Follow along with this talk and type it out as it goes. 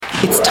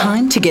It's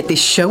time to get this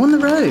show on the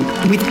road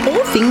with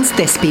all things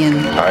thespian.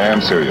 I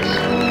am serious.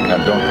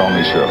 And don't call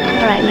me Shirley.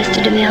 All right,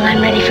 Mr. DeMille, I'm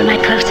ready for my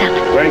close-up.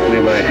 Frankly,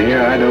 my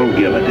dear, I don't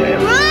give a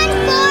damn.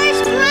 Run,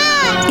 Forrest,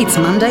 run! It's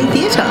Monday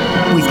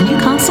Theatre with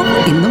Newcastle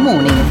in the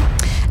morning.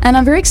 And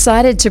I'm very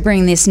excited to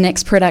bring this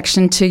next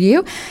production to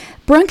you.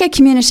 Brunker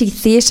Community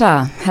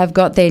Theatre have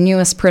got their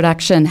newest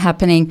production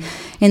happening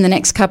in the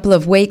next couple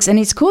of weeks, and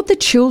it's called The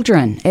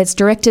Children. It's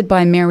directed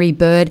by Meri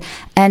Bird,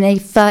 and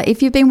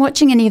if you've been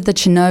watching any of the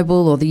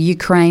Chernobyl or the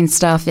Ukraine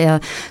stuff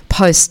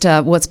post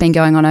what's been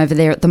going on over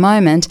there at the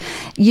moment,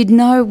 you'd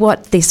know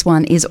what this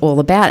one is all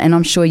about, and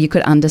I'm sure you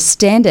could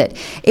understand it.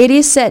 It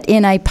is set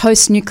in a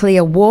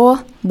post-nuclear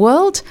war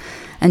world,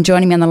 and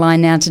joining me on the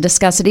line now to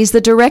discuss it is the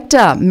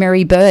director,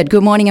 Meri Bird.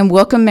 Good morning and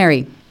welcome,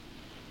 Meri.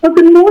 Well,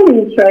 good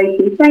morning,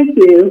 Tracy. Thank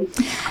you.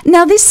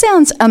 Now, this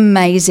sounds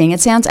amazing. It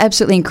sounds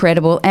absolutely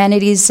incredible, and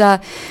it is.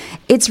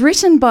 It's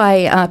written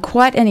by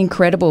quite an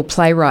incredible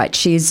playwright.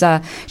 She's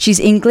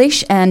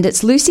English, and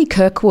it's Lucy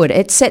Kirkwood.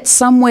 It's set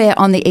somewhere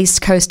on the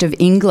east coast of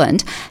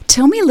England.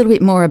 Tell me a little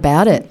bit more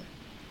about it.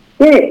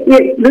 Yeah,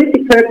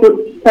 Lucy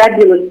Kirkwood's a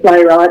fabulous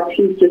playwright.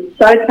 She's just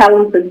so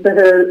talented for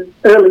her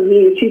early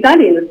years. She's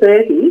only in her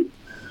 30s.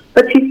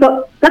 But she's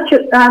got so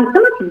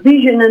much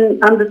vision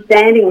and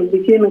understanding of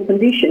the human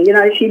condition. You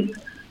know, she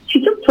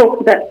just talks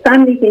about so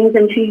many things,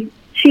 and she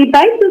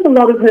bases a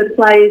lot of her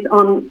plays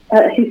on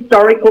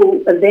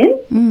historical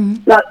events.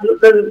 Mm. Like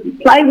the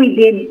play we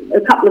did a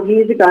couple of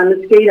years ago,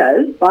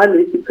 Mosquitoes, by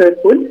Lucy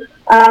Kirkwood,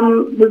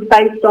 was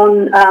based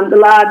on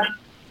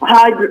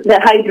the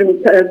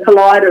Hadron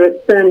Collider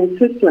at CERN in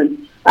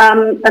Switzerland.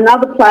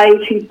 Another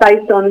play she's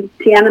based on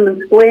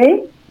Tiananmen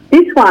Square.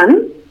 This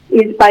one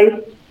is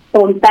based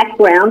on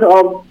background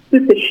of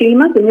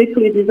Fukushima, the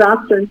nuclear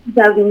disaster in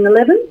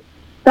 2011.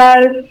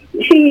 So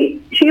she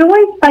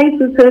always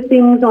bases her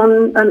things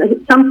on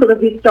some sort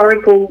of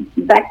historical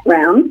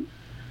background,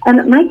 and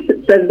it makes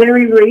it so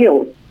very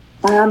real.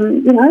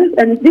 And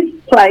this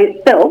play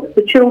itself,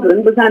 The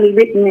Children, was only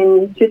written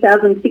in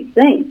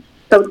 2016,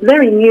 so it's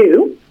very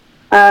new.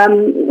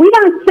 We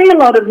don't see a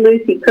lot of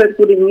Lucy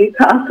Kirkwood in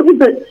Newcastle,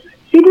 but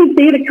Sydney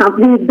Theatre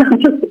Company has done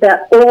just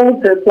about all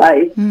of her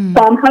plays. Mm.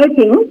 So I'm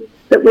hoping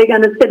that we're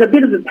going to set a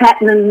bit of a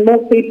pattern and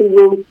more people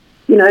will,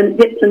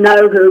 get to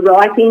know her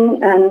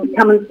writing and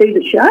come and see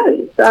the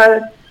show. So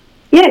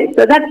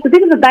that's a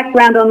bit of a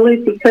background on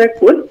Lucy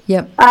Kirkwood.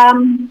 Yep.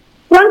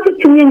 Brunker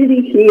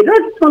Community Theatre,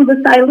 I just wanted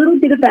to say a little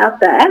bit about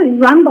that. It's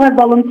run by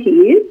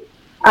volunteers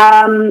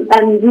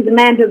and with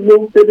Amanda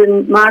Wilford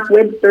and Mark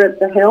Webster at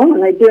the helm,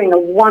 and they're doing a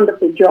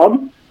wonderful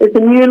job. There's a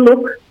new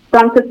look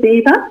Brunker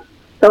Theatre,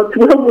 so it's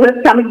well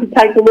worth coming to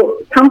take a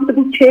look.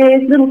 Comfortable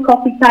chairs, little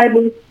coffee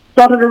tables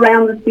dotted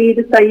around the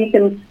theatre so you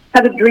can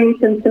have a drink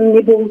and some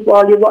nibbles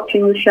while you're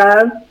watching the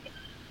show.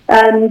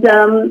 And,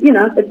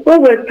 it's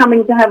well worth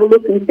coming to have a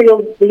look and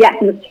feel the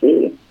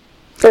atmosphere.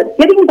 But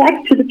getting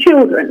back to The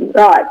Children,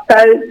 right,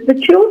 so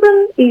The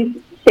Children is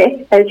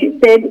set, as you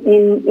said,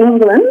 in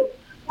England,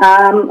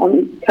 on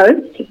the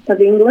coast of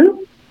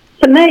England.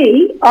 To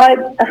me,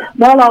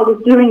 while I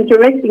was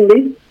directing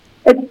this,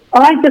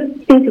 I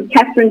just think of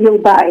Catherine Hill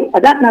Bay. I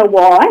don't know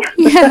why.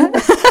 Yeah.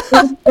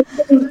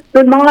 It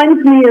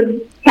reminds me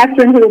of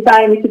Catherine Hill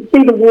Bay, and you can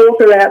see the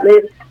water out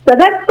there. So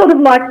that's sort of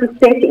like the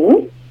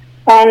setting,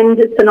 and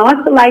it's an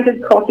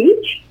isolated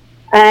cottage,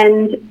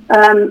 and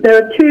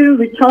there are two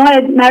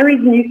retired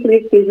married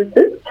nuclear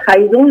physicists,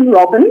 Hazel and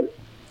Robin,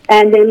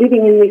 and they're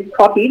living in this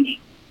cottage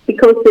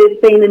because there's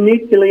been a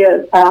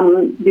nuclear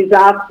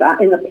disaster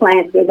in the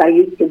plant where they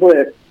used to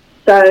work.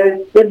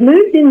 So they've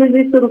moved into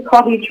this little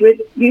cottage which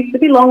used to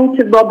belong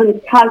to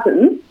Robin's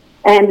cousin,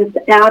 and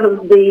it's out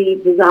of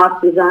the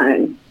disaster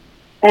zone.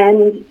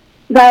 And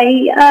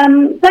they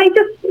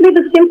just live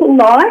a simple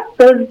life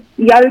of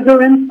yoga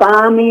and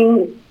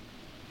farming,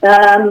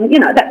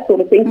 that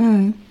sort of thing.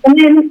 Mm. And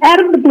then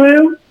out of the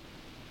blue,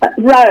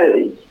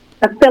 Rose,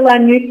 a fellow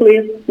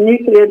nuclear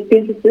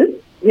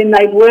physicist whom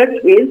they've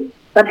worked with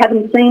but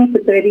haven't seen for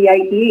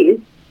 38 years,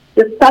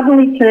 just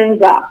suddenly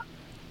turns up.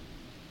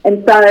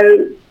 And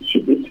so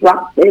she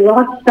disrupts their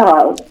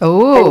lifestyle.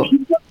 Oh.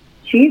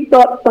 She's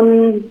got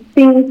some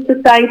things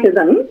to say to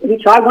them,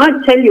 which I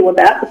won't tell you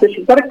about because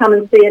you've got to come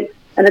and see it,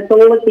 and it's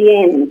all at the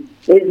end.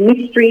 There's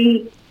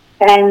mystery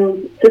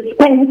and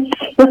suspense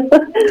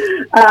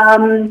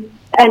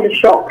and a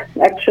shock,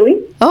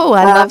 actually. Oh,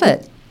 I love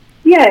it.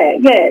 Yeah.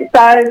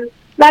 So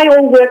they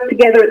all worked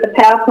together at the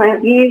power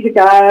plant years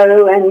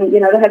ago, and, they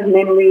have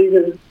memories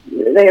of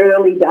their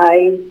early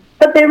days.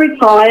 But they're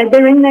retired.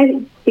 They're in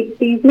their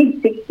 60s,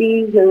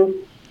 mid-60s, and,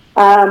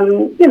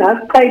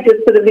 they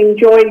just sort of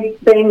enjoy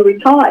being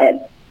retired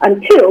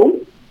until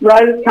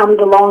Rose comes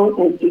along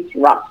and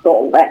disrupts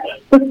all that.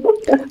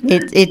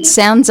 It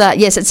sounds,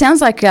 it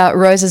sounds like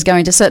Rose is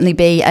going to certainly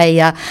be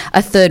a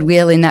third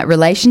wheel in that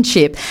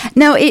relationship.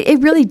 No, it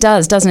really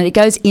does, doesn't it? It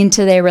goes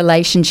into their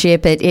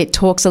relationship. It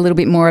talks a little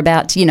bit more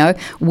about,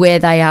 where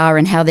they are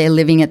and how they're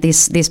living at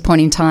this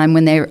point in time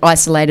when they're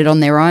isolated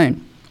on their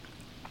own.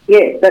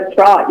 Yes, that's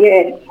right,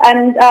 yeah.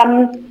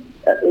 And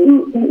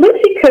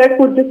Lucy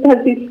Kirkwood just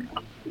has this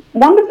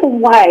wonderful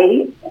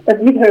way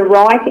with her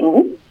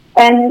writing,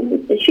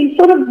 and she's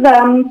sort of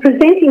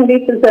presenting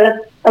this as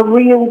a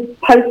real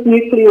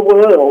post-nuclear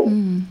world.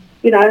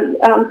 You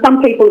know,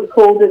 some people have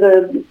called it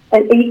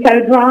an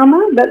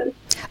eco-drama, but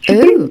she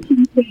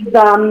brings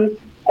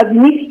of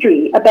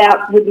mystery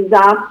about the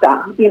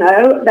disaster, you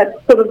know, that's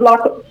sort of like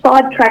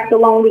sidetracked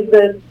along with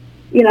the,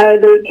 you know,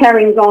 the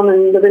carryings on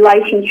and the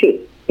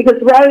relationship.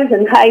 Because Rose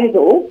and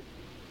Hazel,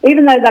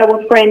 even though they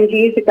were friends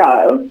years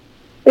ago,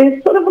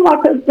 there's sort of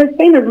like there's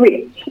been a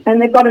rift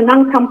and they've got an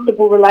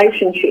uncomfortable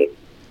relationship.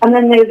 And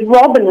then there's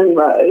Robin and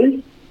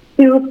Rose,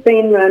 who have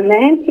been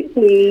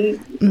romantically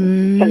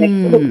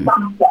connected at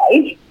some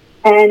stage,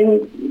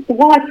 and the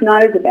wife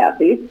knows about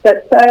this.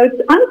 But so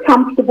it's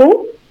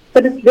uncomfortable,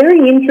 but it's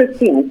very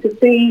interesting to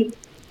see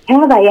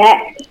how they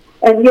act.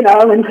 And, you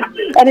know,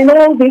 and in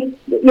all this,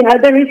 you know,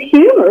 there is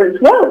humour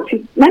as well.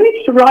 She's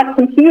managed to write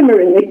some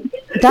humour in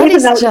this. That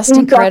is just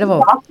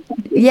incredible.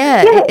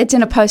 Yeah, it's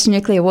in a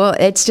post-nuclear world.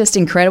 It's just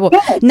incredible.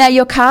 Yeah. Now,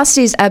 your cast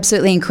is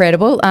absolutely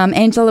incredible.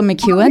 Angela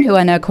McEwen, who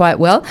I know quite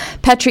well,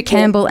 Patrick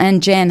Campbell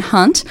and Jan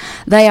Hunt.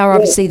 They are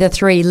obviously the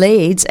three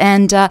leads.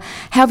 And how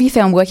have you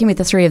found working with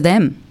the three of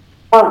them?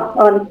 Oh,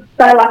 I'm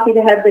so lucky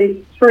to have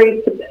these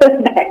three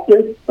superb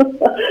actors.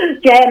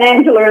 Jan,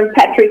 Angela and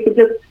Patrick are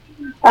just...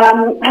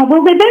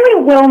 well, they're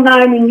very well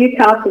known in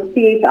Newcastle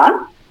theatre,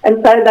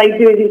 and so they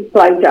do this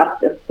play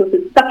justice because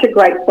it's such a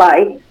great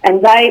play,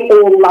 and they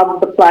all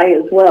love the play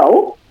as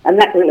well, and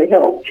that really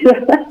helps.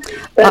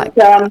 But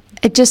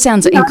it just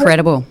sounds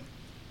incredible.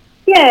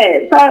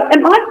 Yeah, so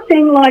it might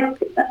seem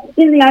like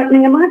in the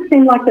opening, it might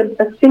seem like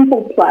a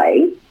simple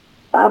play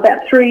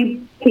about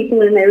three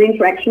people and their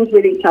interactions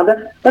with each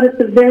other, but it's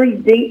a very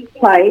deep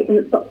play, and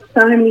it's got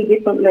so many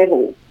different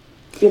levels.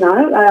 You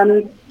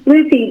know.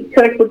 Lucy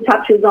Kirkwood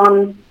touches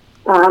on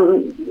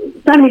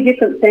so many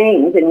different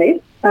themes in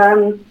this,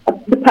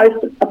 the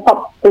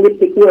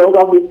post-apocalyptic world,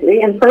 obviously,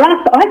 and for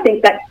us, I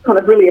think that's kind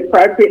of really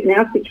appropriate in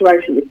our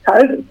situation with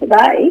COVID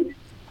today.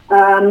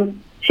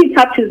 She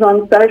touches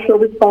on social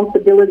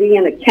responsibility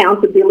and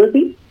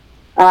accountability,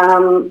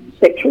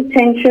 sexual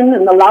tension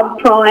and the love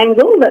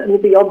triangle that will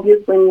be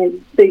obvious when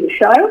you see the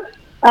show.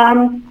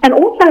 And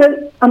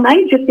also, a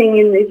major thing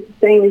in this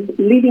theme is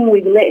living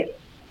with less,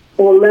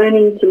 or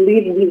learning to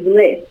live with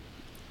less.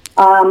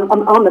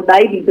 I'm a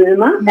baby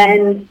boomer,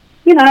 and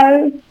you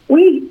know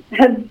we're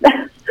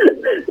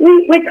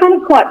kind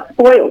of quite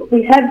spoiled.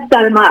 We have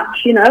so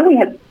much, you know. We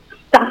have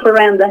stuff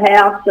around the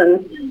house,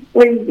 and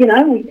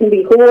we can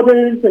be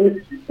hoarders.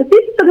 But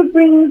this sort of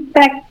brings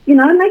back, you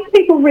know, makes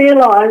people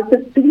realise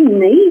that do we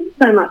need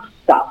so much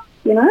stuff,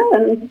 you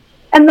know?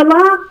 And the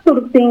last sort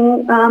of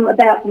thing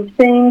about these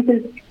themes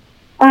is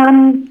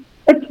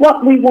it's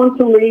what we want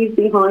to leave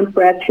behind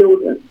for our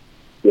children.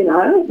 You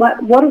know,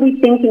 what are we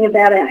thinking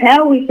about?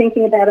 How are we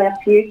thinking about our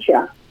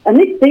future? And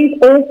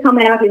these all come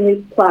out in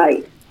this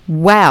play.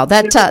 Wow,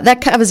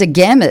 that covers a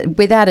gamut,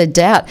 without a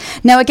doubt.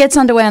 Now, it gets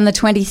underway on the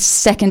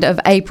 22nd of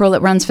April.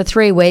 It runs for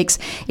 3 weeks.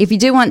 If you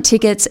do want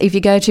tickets, if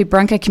you go to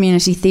Brunker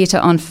Community Theatre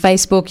on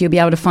Facebook, you'll be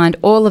able to find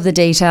all of the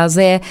details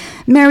there.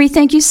 Meri,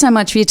 thank you so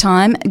much for your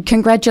time.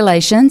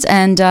 Congratulations,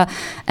 and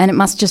it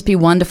must just be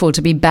wonderful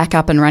to be back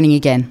up and running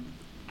again.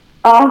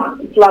 Oh,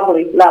 it's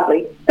lovely,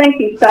 lovely. Thank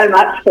you so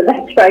much for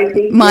that,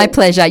 Tracy. My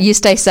pleasure. You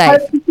stay safe.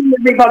 Hope to see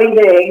everybody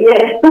there,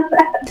 yeah.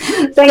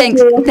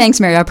 Thanks,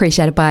 Meri. I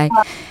appreciate it. Bye.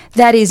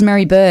 That is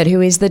Meri Bird,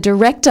 who is the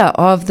director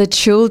of The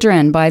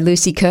Children by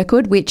Lucy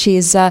Kirkwood, which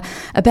is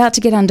about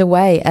to get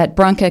underway at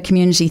Brunker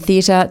Community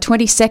Theatre,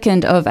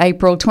 22nd of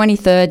April,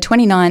 23rd,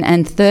 29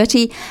 and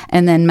 30,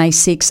 and then May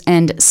 6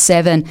 and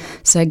 7.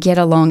 So get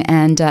along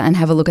and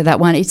have a look at that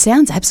one. It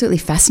sounds absolutely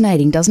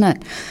fascinating, doesn't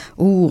it?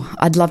 Ooh,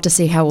 I'd love to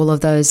see how all of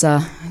those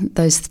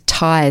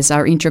ties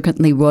are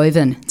intricately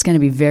woven. It's going to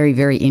be very,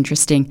 very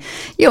interesting.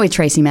 You're with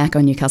Tracy Mack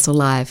on Newcastle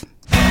Live.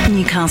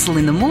 Newcastle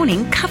in the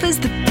Morning covers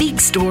the big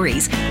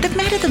stories that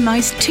matter the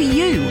most to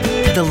you,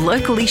 the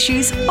local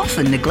issues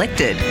often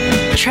neglected.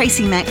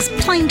 Tracy Mack's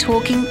plain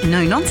talking,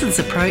 no nonsense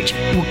approach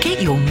will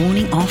get your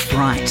morning off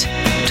right.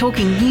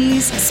 Talking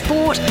news,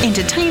 sport,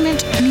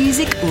 entertainment,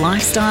 music,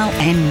 lifestyle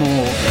and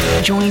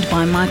more. Joined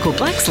by Michael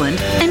Blaxland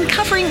and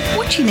covering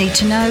what you need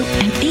to know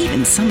and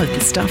even some of the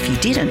stuff you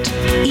didn't.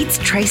 It's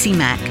Tracy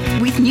Mack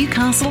with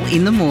Newcastle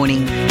in the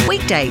Morning.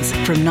 Weekdays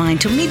from 9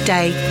 till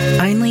midday,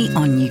 only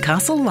on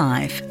Newcastle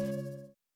Live.